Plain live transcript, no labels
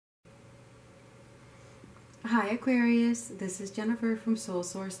Hi Aquarius, this is Jennifer from Soul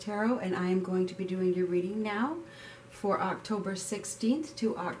Source Tarot, and I am going to be doing your reading now for October 16th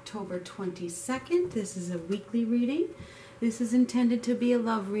to October 22nd. This is a weekly reading. This is intended to be a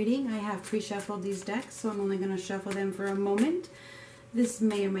love reading. I have pre-shuffled these decks, so I'm only going to shuffle them for a moment. This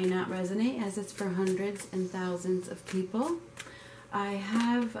may or may not resonate, as it's for hundreds and thousands of people. I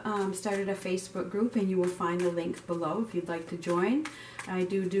have started a Facebook group, and you will find the link below if you'd like to join. I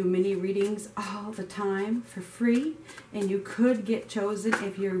do mini readings all the time for free, and you could get chosen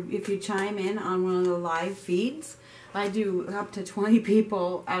if you chime in on one of the live feeds. I do up to 20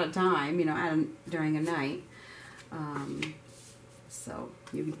 people at a time, during a night. So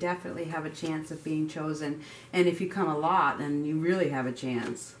you definitely have a chance of being chosen, and if you come a lot, then you really have a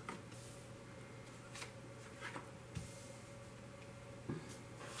chance.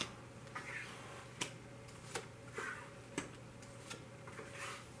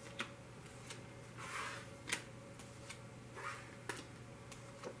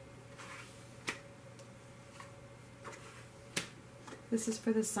 This is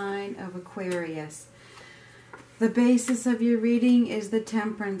for the sign of Aquarius. The basis of your reading is the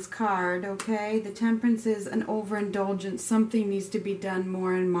Temperance card, okay? The Temperance is an overindulgence. Something needs to be done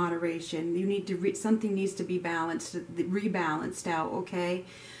more in moderation. You need to something needs to be balanced, rebalanced out, okay?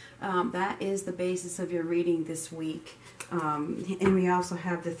 That is the basis of your reading this week. And we also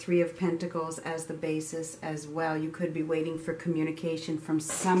have the Three of Pentacles as the basis as well. You could be waiting for communication from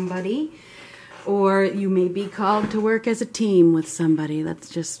somebody, or you may be called to work as a team with somebody.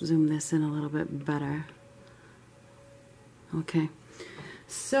 Let's just zoom this in a little bit better. Okay.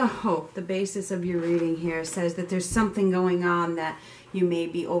 So, the basis of your reading here says that there's something going on that you may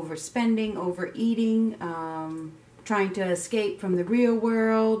be overspending, overeating, trying to escape from the real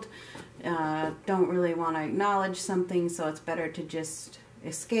world, don't really want to acknowledge something, so it's better to just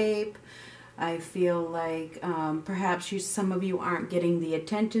escape. I feel like perhaps some of you aren't getting the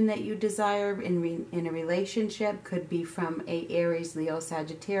attention that you desire in a relationship. Could be from a Aries, Leo,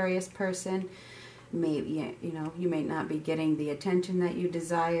 Sagittarius person. Maybe you may not be getting the attention that you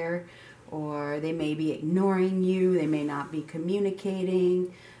desire, or they may be ignoring you. They may not be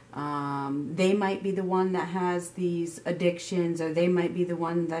communicating. They might be the one that has these addictions, or they might be the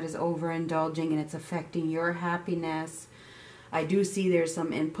one that is overindulging and it's affecting your happiness. I do see there's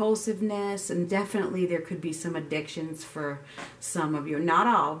some impulsiveness, and definitely there could be some addictions for some of you. Not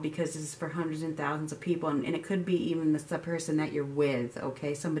all, because this is for hundreds and thousands of people, and it could be even the person that you're with,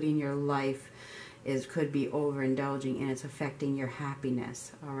 okay? Somebody in your life could be overindulging, and it's affecting your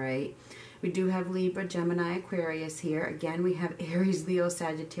happiness, all right? We do have Libra, Gemini, Aquarius here. Again, we have Aries, Leo,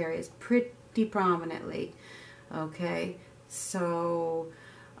 Sagittarius pretty prominently, okay? So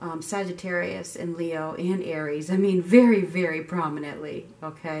Sagittarius and Leo and Aries, I mean, very, very prominently,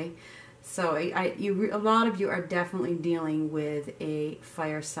 okay? So a lot of you are definitely dealing with a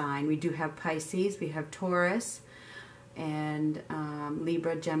fire sign. We do have Pisces, we have Taurus, and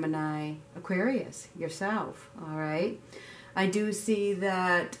Libra, Gemini, Aquarius, yourself, all right? I do see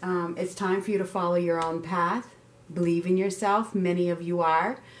that it's time for you to follow your own path. Believe in yourself. Many of you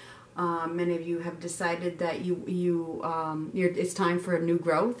are. Many of you have decided that it's time for a new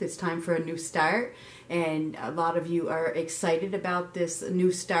growth. It's time for a new start. And a lot of you are excited about this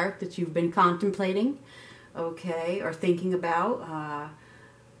new start that you've been contemplating, okay, or thinking about.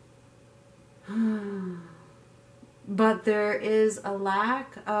 But there is a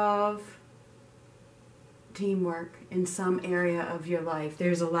lack of teamwork in some area of your life.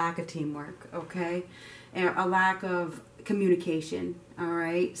 There's a lack of teamwork, okay? And a lack of communication, all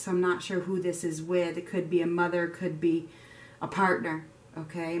right? So I'm not sure who this is with. It could be a mother, could be a partner,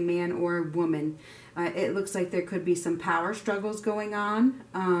 okay? A man or a woman. It looks like there could be some power struggles going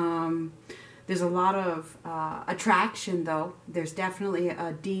on. There's a lot of attraction, though. There's definitely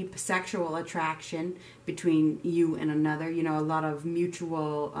a deep sexual attraction between you and another. You know, a lot of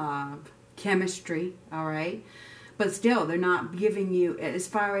mutual chemistry, all right? But still, they're not giving you, as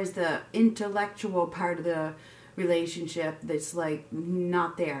far as the intellectual part of the relationship, that's like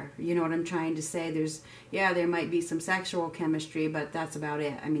not there. You know what I'm trying to say? There might be some sexual chemistry, but that's about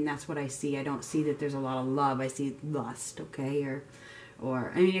it. I mean, that's what I see. I don't see that there's a lot of love. I see lust, okay?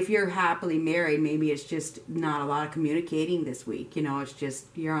 Or I mean, if you're happily married, maybe it's just not a lot of communicating this week. You know, it's just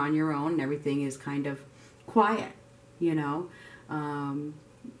you're on your own and everything is kind of quiet, you know.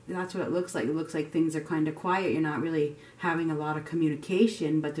 That's what it looks like. It looks like things are kind of quiet. You're not really having a lot of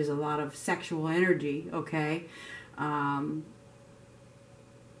communication, but there's a lot of sexual energy, okay? I'm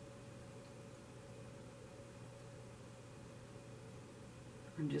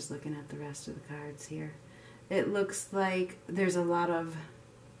just looking at the rest of the cards here. It looks like there's a lot of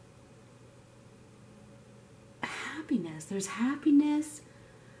happiness. There's happiness,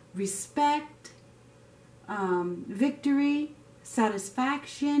 respect, victory,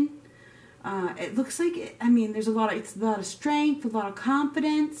 satisfaction. It looks like, I mean, there's it's a lot of strength, a lot of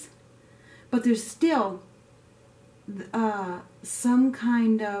confidence, but there's still some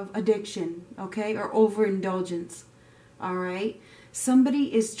kind of addiction, okay, or overindulgence, all right?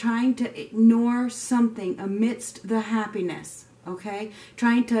 Somebody is trying to ignore something amidst the happiness, okay?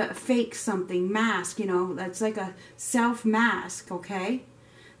 Trying to fake something, mask, you know, that's like a self-mask, okay?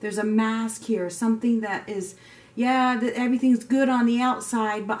 There's a mask here, something that is, yeah, that everything's good on the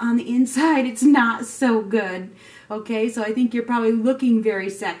outside, but on the inside it's not so good, okay? So I think you're probably looking very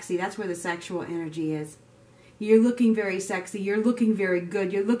sexy. That's where the sexual energy is. You're looking very sexy, you're looking very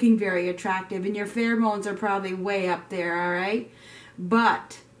good, you're looking very attractive, and your pheromones are probably way up there, all right?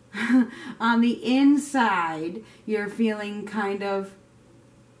 But on the inside, you're feeling kind of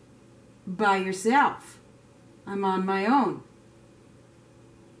by yourself. I'm on my own.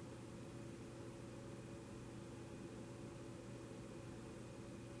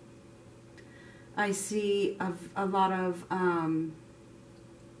 I see a lot of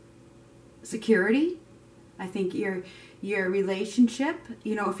security. I think your relationship,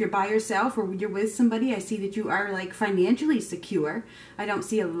 you know, if you're by yourself or you're with somebody, I see that you are like financially secure. I don't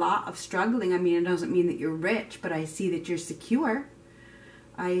see a lot of struggling. I mean, it doesn't mean that you're rich, but I see that you're secure.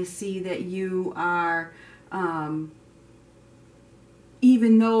 I see that you are,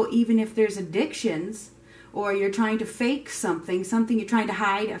 even if there's addictions, or you're trying to fake something you're trying to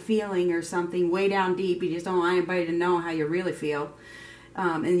hide a feeling or something way down deep, you just don't want anybody to know how you really feel,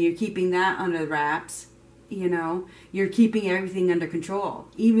 and you're keeping that under wraps. You know, you're keeping everything under control,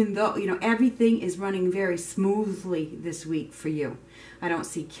 even though, you know, everything is running very smoothly this week for you. I don't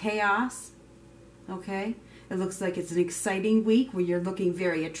see chaos, okay? It looks like it's an exciting week where you're looking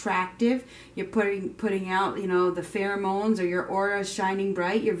very attractive. You're putting out, you know, the pheromones, or your aura is shining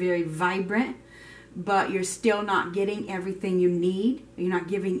bright. You're very vibrant, but you're still not getting everything you need. You're not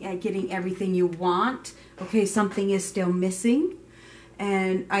getting everything you want, okay? Something is still missing.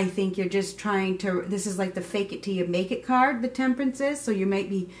 And I think you're just trying to, this is like the fake it till you make it card, the Temperance is. So you might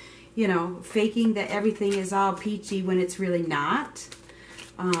be, you know, faking that everything is all peachy when it's really not.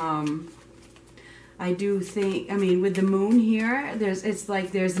 I do think, I mean, with the moon here, it's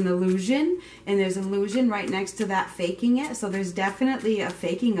like there's an illusion, and there's an illusion right next to that faking it. So there's definitely a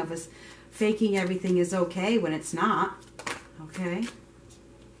faking of us, faking everything is okay when it's not, okay?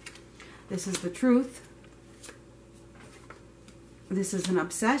 This is the Truth. This is an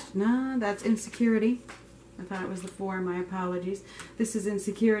obsession. No, that's insecurity. I thought it was the 4. My apologies. This is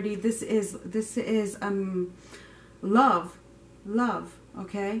insecurity. This is love. Love,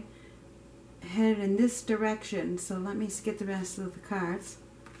 okay? Headed in this direction. So let me get the rest of the cards.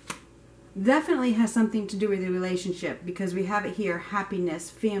 Definitely has something to do with the relationship, because we have it here, happiness,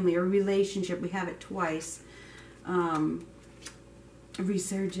 family, or relationship. We have it twice.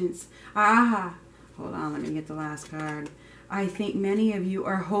 Resurgence. Hold on, let me get the last card. I think many of you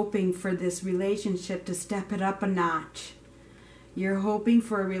are hoping for this relationship to step it up a notch. You're hoping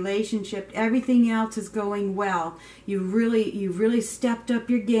for a relationship. Everything else is going well. You've really stepped up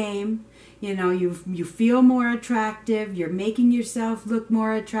your game. You know, you feel more attractive. You're making yourself look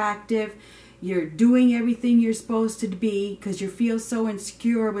more attractive. You're doing everything you're supposed to be because you feel so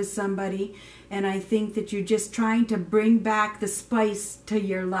insecure with somebody. And I think that you're just trying to bring back the spice to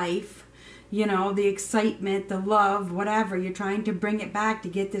your life. You know, the excitement, the love, whatever. You're trying to bring it back to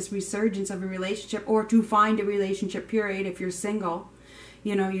get this resurgence of a relationship, or to find a relationship, period, if you're single.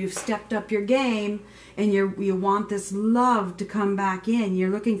 You know, you've stepped up your game, and you want this love to come back in. You're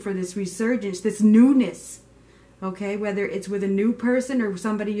looking for this resurgence, this newness. Okay, whether it's with a new person or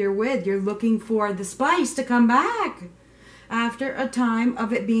somebody you're with, you're looking for the spice to come back after a time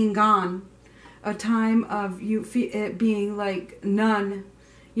of it being gone. A time of it being like none.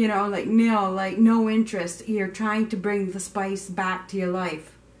 You know, like nil, like no interest. You're trying to bring the spice back to your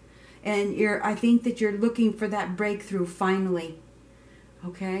life. And I think that you're looking for that breakthrough finally.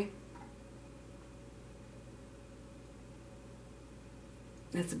 Okay?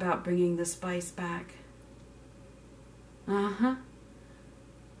 It's about bringing the spice back.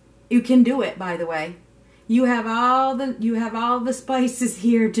 You can do it, by the way. You have all the spices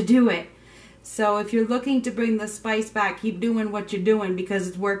here to do it. So if you're looking to bring the spice back, keep doing what you're doing, because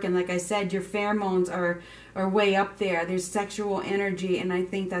it's working. Like I said, your pheromones are way up there. There's sexual energy, and I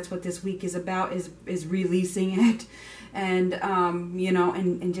think that's what this week is about, is releasing it. And, you know,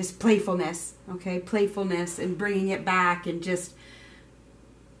 and just playfulness, okay? Playfulness and bringing it back, and just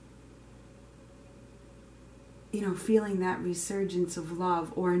feeling that resurgence of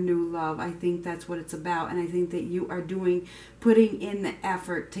love or new love. I think that's what it's about. And I think that you are putting in the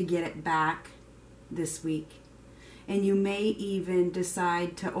effort to get it back this week. And you may even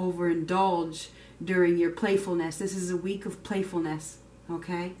decide to overindulge during your playfulness. This is a week of playfulness,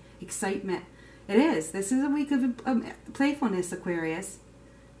 okay? Excitement. It is. This is a week of playfulness, Aquarius,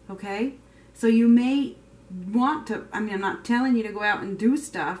 okay? So you may want to, I'm not telling you to go out and do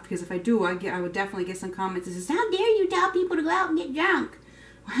stuff, because if I do, I would definitely get some comments that says, how dare you tell people to go out and get drunk?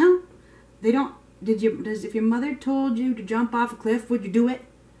 Well, they don't, if your mother told you to jump off a cliff, would you do it?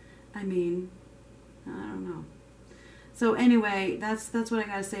 I don't know. So anyway, that's what I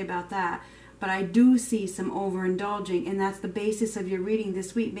got to say about that. But I do see some overindulging, and that's the basis of your reading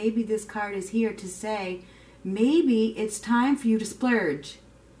this week. Maybe this card is here to say, maybe it's time for you to splurge.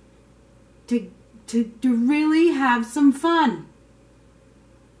 To really have some fun.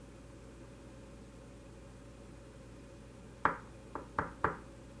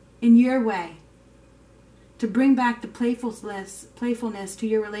 In your way. To bring back the playfulness to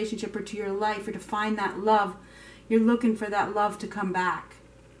your relationship or to your life, or to find that love. You're looking for that love to come back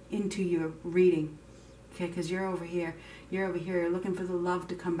into your reading. Okay, because you're over here. You're over here. You're looking for the love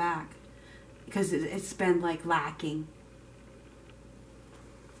to come back. Because it's been like lacking.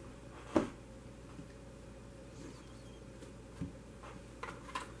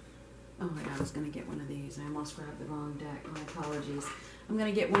 Oh my God, I was going to get one of these. I almost grabbed the wrong deck. My apologies. I'm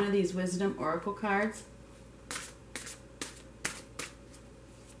going to get one of these Wisdom Oracle cards.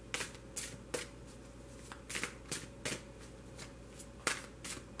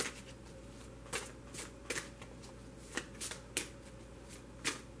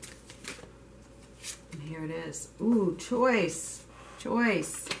 And here it is. Ooh, choice.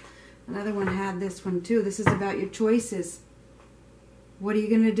 Choice. Another one had this one too. This is about your choices. What are you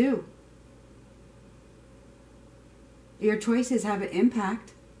going to do? Your choices have an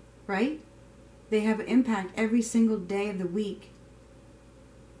impact, right? They have an impact every single day of the week.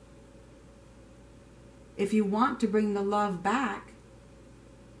 If you want to bring the love back,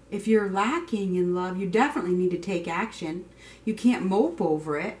 if you're lacking in love, you definitely need to take action. You can't mope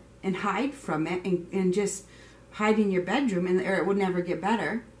over it and hide from it and just hide in your bedroom, or it would never get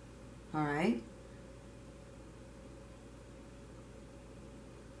better. All right?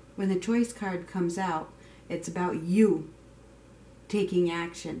 When the choice card comes out, it's about you taking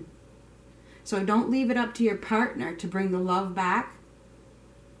action. So don't leave it up to your partner to bring the love back.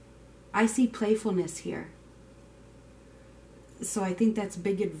 I see playfulness here. So I think that's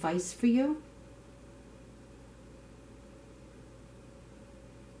big advice for you.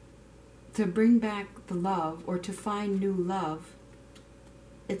 To bring back the love, or to find new love,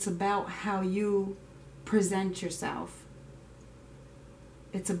 it's about how you present yourself.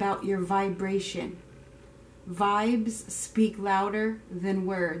 It's about your vibration. Vibes speak louder than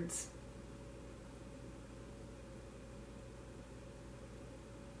words.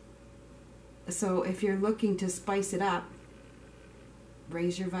 So if you're looking to spice it up,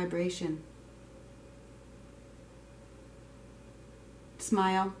 raise your vibration.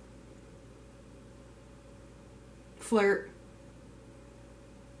 Smile. Flirt.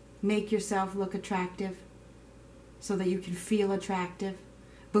 Make yourself look attractive so that you can feel attractive.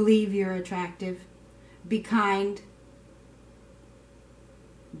 Believe you're attractive. Be kind.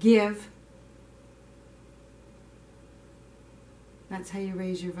 Give. That's how you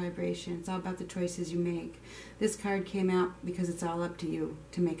raise your vibration. It's all about the choices you make. This card came out because it's all up to you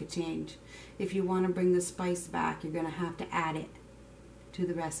to make a change. If you want to bring the spice back, you're going to have to add it to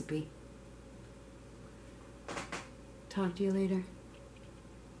the recipe. Talk to you later.